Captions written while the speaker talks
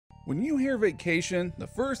When you hear vacation, the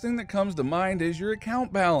first thing that comes to mind is your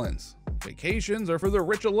account balance. Vacations are for the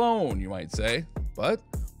rich alone, you might say. But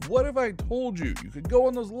what if I told you you could go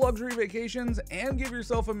on those luxury vacations and give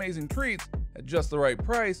yourself amazing treats at just the right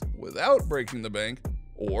price without breaking the bank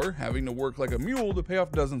or having to work like a mule to pay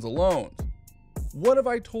off dozens of loans? What if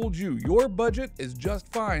I told you your budget is just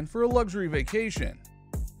fine for a luxury vacation?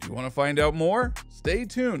 Do you want to find out more? Stay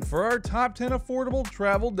tuned for our top 10 affordable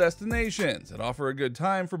travel destinations that offer a good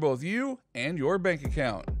time for both you and your bank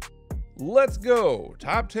account. Let's go!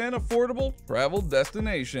 Top 10 affordable travel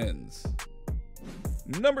destinations.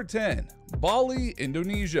 Number 10. Bali,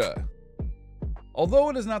 Indonesia. Although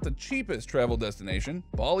it is not the cheapest travel destination,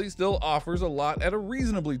 Bali still offers a lot at a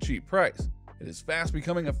reasonably cheap price. It is fast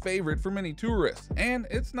becoming a favorite for many tourists, and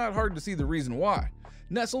it's not hard to see the reason why.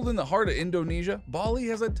 Nestled in the heart of Indonesia, Bali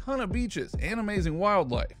has a ton of beaches and amazing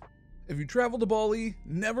wildlife. If you travel to Bali,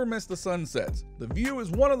 never miss the sunsets. The view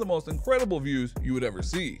is one of the most incredible views you would ever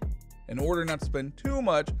see. In order not to spend too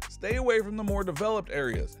much, stay away from the more developed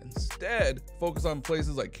areas. Instead, focus on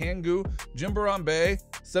places like Canggu, Jimbaran Bay,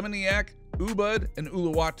 Seminyak, Ubud, and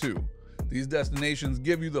Uluwatu. These destinations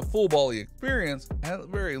give you the full Bali experience at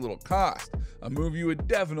very little cost, a move you would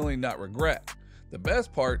definitely not regret. The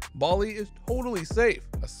best part, Bali is totally safe,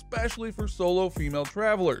 especially for solo female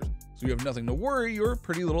travelers, so you have nothing to worry your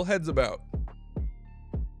pretty little heads about.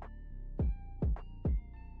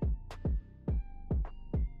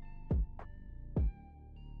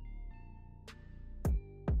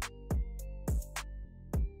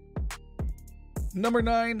 Number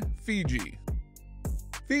 9. Fiji.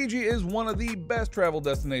 Fiji is one of the best travel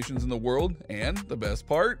destinations in the world, and the best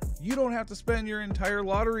part, you don't have to spend your entire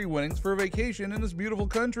lottery winnings for a vacation in this beautiful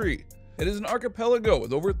country. It is an archipelago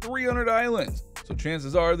with over 300 islands, so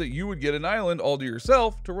chances are that you would get an island all to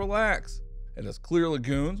yourself to relax. It has clear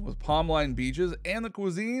lagoons with palm-lined beaches, and the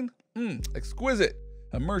cuisine, exquisite.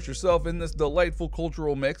 Immerse yourself in this delightful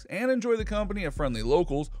cultural mix and enjoy the company of friendly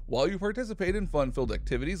locals while you participate in fun-filled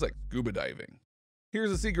activities like scuba diving. Here's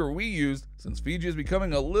a secret we used: since Fiji is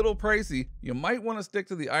becoming a little pricey, you might want to stick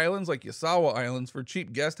to the islands like Yasawa Islands for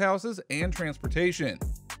cheap guest houses and transportation.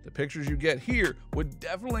 The pictures you get here would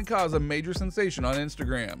definitely cause a major sensation on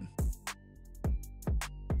Instagram.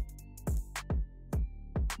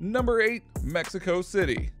 Number 8. Mexico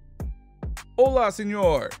City. Hola,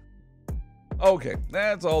 señor. Okay,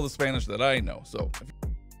 that's all the Spanish that I know, so if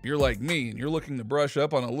you're like me and you're looking to brush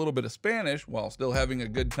up on a little bit of Spanish while still having a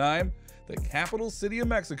good time, the capital city of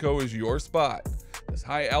Mexico is your spot. This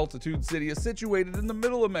high-altitude city is situated in the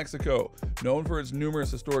middle of Mexico, known for its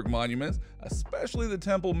numerous historic monuments, especially the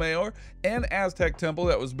Templo Mayor, an Aztec temple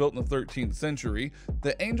that was built in the 13th century,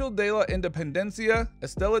 the Angel de la Independencia,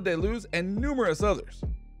 Estela de Luz, and numerous others.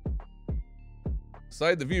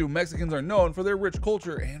 Aside the view, Mexicans are known for their rich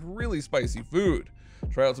culture and really spicy food.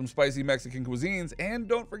 Try out some spicy Mexican cuisines, and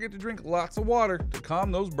don't forget to drink lots of water to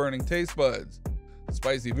calm those burning taste buds.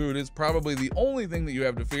 Spicy food is probably the only thing that you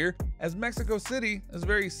have to fear, as Mexico City is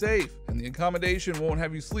very safe and the accommodation won't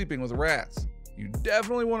have you sleeping with rats. You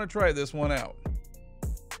definitely want to try this one out.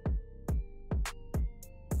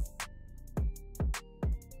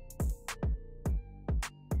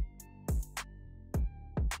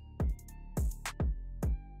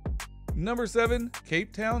 Number 7.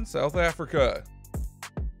 Cape Town, South Africa.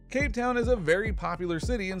 Cape Town is a very popular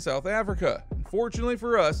city in South Africa. Fortunately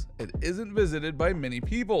for us, it isn't visited by many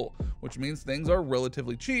people, which means things are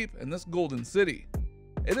relatively cheap in this golden city.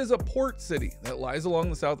 It is a port city that lies along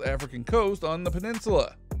the South African coast on the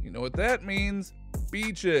peninsula. You know what that means?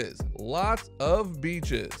 Beaches. Lots of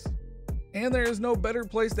beaches. And there is no better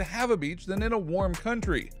place to have a beach than in a warm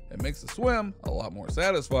country. It makes the swim a lot more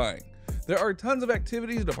satisfying. There are tons of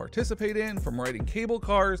activities to participate in, from riding cable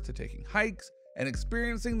cars to taking hikes and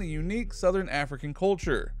experiencing the unique Southern African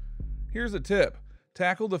culture. Here's a tip: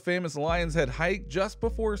 tackle the famous Lion's Head hike just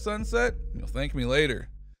before sunset. You'll thank me later.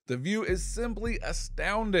 The view is simply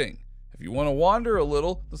astounding. If you want to wander a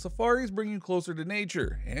little, the safaris bring you closer to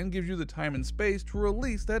nature and gives you the time and space to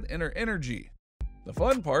release that inner energy. The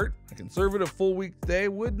fun part, a conservative full week stay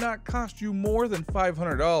would not cost you more than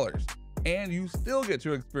 $500, and you still get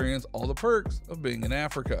to experience all the perks of being in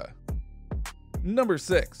Africa. Number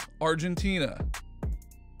 6. Argentina.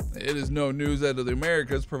 It is no news that the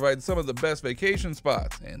Americas provide some of the best vacation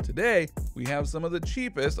spots, and today we have some of the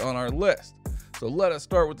cheapest on our list. So let us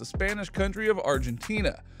start with the Spanish country of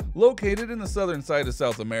Argentina. Located in the southern side of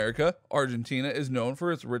South America, Argentina is known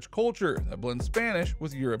for its rich culture that blends Spanish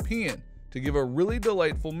with European to give a really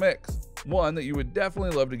delightful mix, one that you would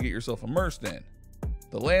definitely love to get yourself immersed in.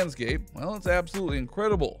 The landscape, well, it's absolutely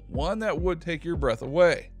incredible, one that would take your breath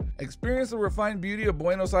away. Experience the refined beauty of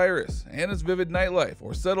Buenos Aires and its vivid nightlife,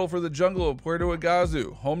 or settle for the jungle of Puerto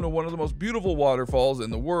Iguazu, home to one of the most beautiful waterfalls in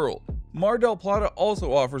the world. Mar del Plata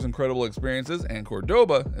also offers incredible experiences, and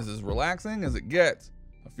Cordoba is as relaxing as it gets.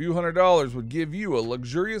 A few $100s would give you a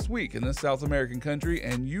luxurious week in this South American country,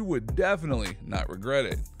 and you would definitely not regret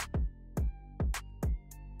it.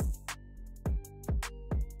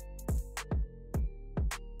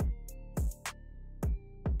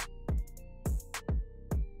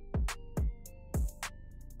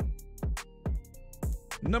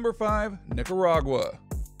 Number 5. Nicaragua.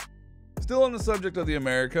 Still on the subject of the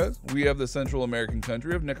Americas, we have the Central American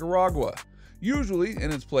country of Nicaragua. Usually,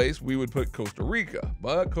 in its place, we would put Costa Rica,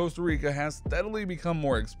 but Costa Rica has steadily become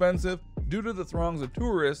more expensive due to the throngs of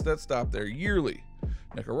tourists that stop there yearly.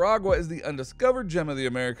 Nicaragua is the undiscovered gem of the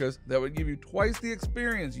Americas that would give you twice the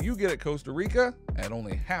experience you get at Costa Rica at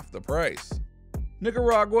only half the price.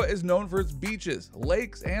 Nicaragua is known for its beaches,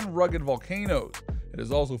 lakes, and rugged volcanoes. It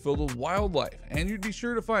is also filled with wildlife, and you'd be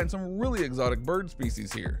sure to find some really exotic bird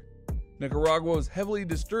species here. Nicaragua was heavily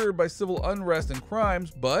disturbed by civil unrest and crimes,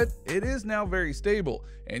 but it is now very stable,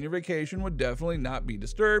 and your vacation would definitely not be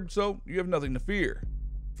disturbed, so you have nothing to fear.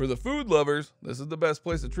 For the food lovers, this is the best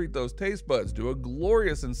place to treat those taste buds to a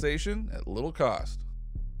glorious sensation at little cost.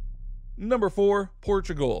 Number 4.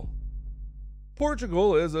 Portugal.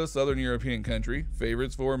 Portugal is a southern European country,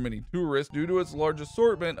 favorites for many tourists due to its large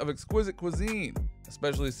assortment of exquisite cuisine,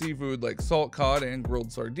 especially seafood like salt cod and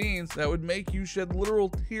grilled sardines that would make you shed literal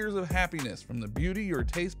tears of happiness from the beauty your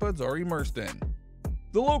taste buds are immersed in.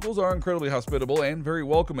 The locals are incredibly hospitable and very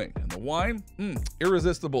welcoming, and the wine?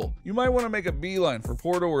 Irresistible. You might want to make a beeline for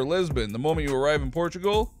Porto or Lisbon the moment you arrive in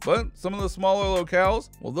Portugal, but some of the smaller locales,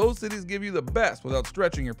 well, those cities give you the best without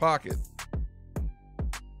stretching your pocket.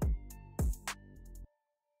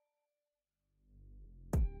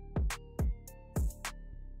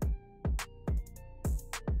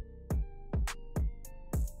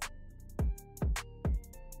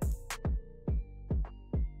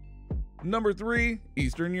 Number 3.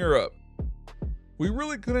 Eastern Europe. We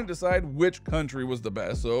really couldn't decide which country was the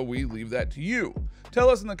best, so we leave that to you. Tell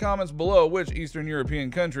us in the comments below which Eastern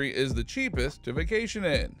European country is the cheapest to vacation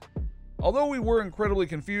in. Although we were incredibly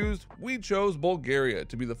confused, we chose Bulgaria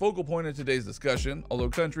to be the focal point of today's discussion, although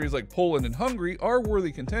countries like Poland and Hungary are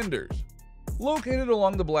worthy contenders. Located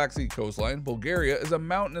along the Black Sea coastline, Bulgaria is a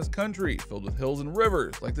mountainous country filled with hills and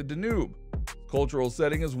rivers like the Danube. Its cultural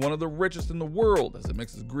setting is one of the richest in the world as it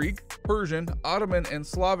mixes Greek, Persian, Ottoman, and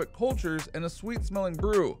Slavic cultures in a sweet-smelling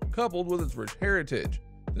brew, coupled with its rich heritage.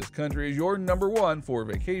 This country is your number 1 for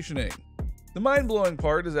vacationing. The mind-blowing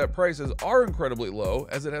part is that prices are incredibly low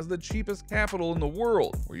as it has the cheapest capital in the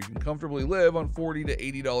world, where you can comfortably live on $40 to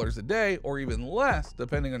 $80 a day or even less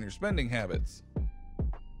depending on your spending habits.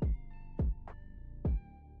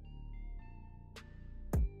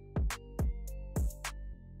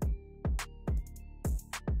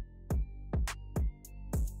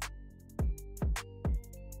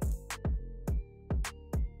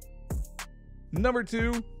 Number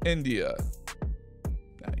 2. India.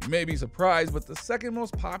 Now, you may be surprised, but the second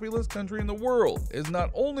most populous country in the world is not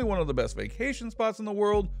only one of the best vacation spots in the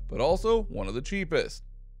world, but also one of the cheapest.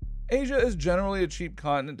 Asia is generally a cheap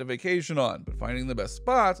continent to vacation on, but finding the best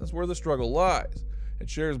spots is where the struggle lies. It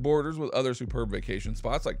shares borders with other superb vacation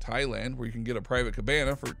spots like Thailand, where you can get a private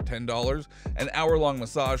cabana for $10, an hour-long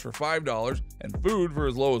massage for $5, and food for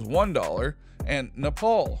as low as $1, and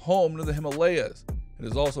Nepal, home to the Himalayas. It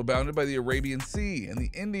is also bounded by the Arabian Sea and the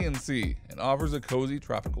Indian Sea, and offers a cozy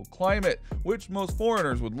tropical climate, which most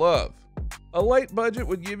foreigners would love. A light budget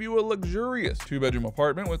would give you a luxurious 2-bedroom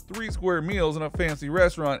apartment with 3 square meals and a fancy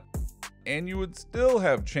restaurant, and you would still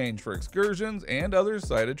have change for excursions and other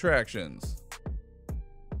side attractions.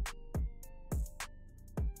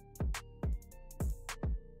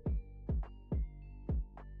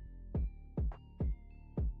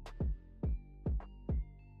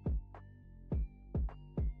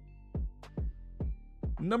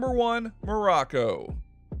 Number 1. Morocco.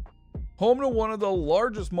 Home to one of the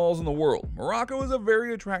largest malls in the world, Morocco is a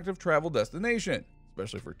very attractive travel destination,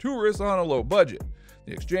 especially for tourists on a low budget.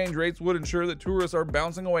 The exchange rates would ensure that tourists are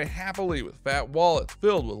bouncing away happily with fat wallets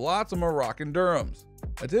filled with lots of Moroccan dirhams.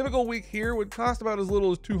 A typical week here would cost about as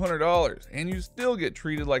little as $200, and you still get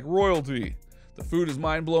treated like royalty. The food is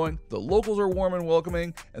mind-blowing, the locals are warm and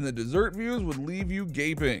welcoming, and the dessert views would leave you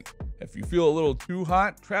gaping. If you feel a little too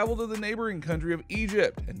hot, travel to the neighboring country of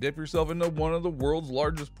Egypt and dip yourself into one of the world's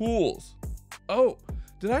largest pools. Oh,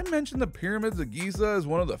 did I mention the Pyramids of Giza is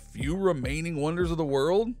one of the few remaining wonders of the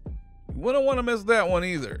world? You wouldn't want to miss that one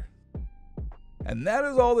either. And that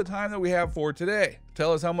is all the time that we have for today.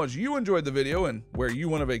 Tell us how much you enjoyed the video and where you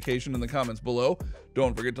want a vacation in the comments below.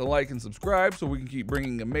 Don't forget to like and subscribe so we can keep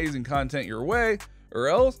bringing amazing content your way, or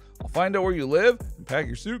else I'll find out where you live and pack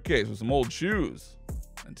your suitcase with some old shoes.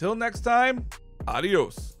 Until next time,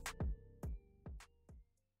 adios.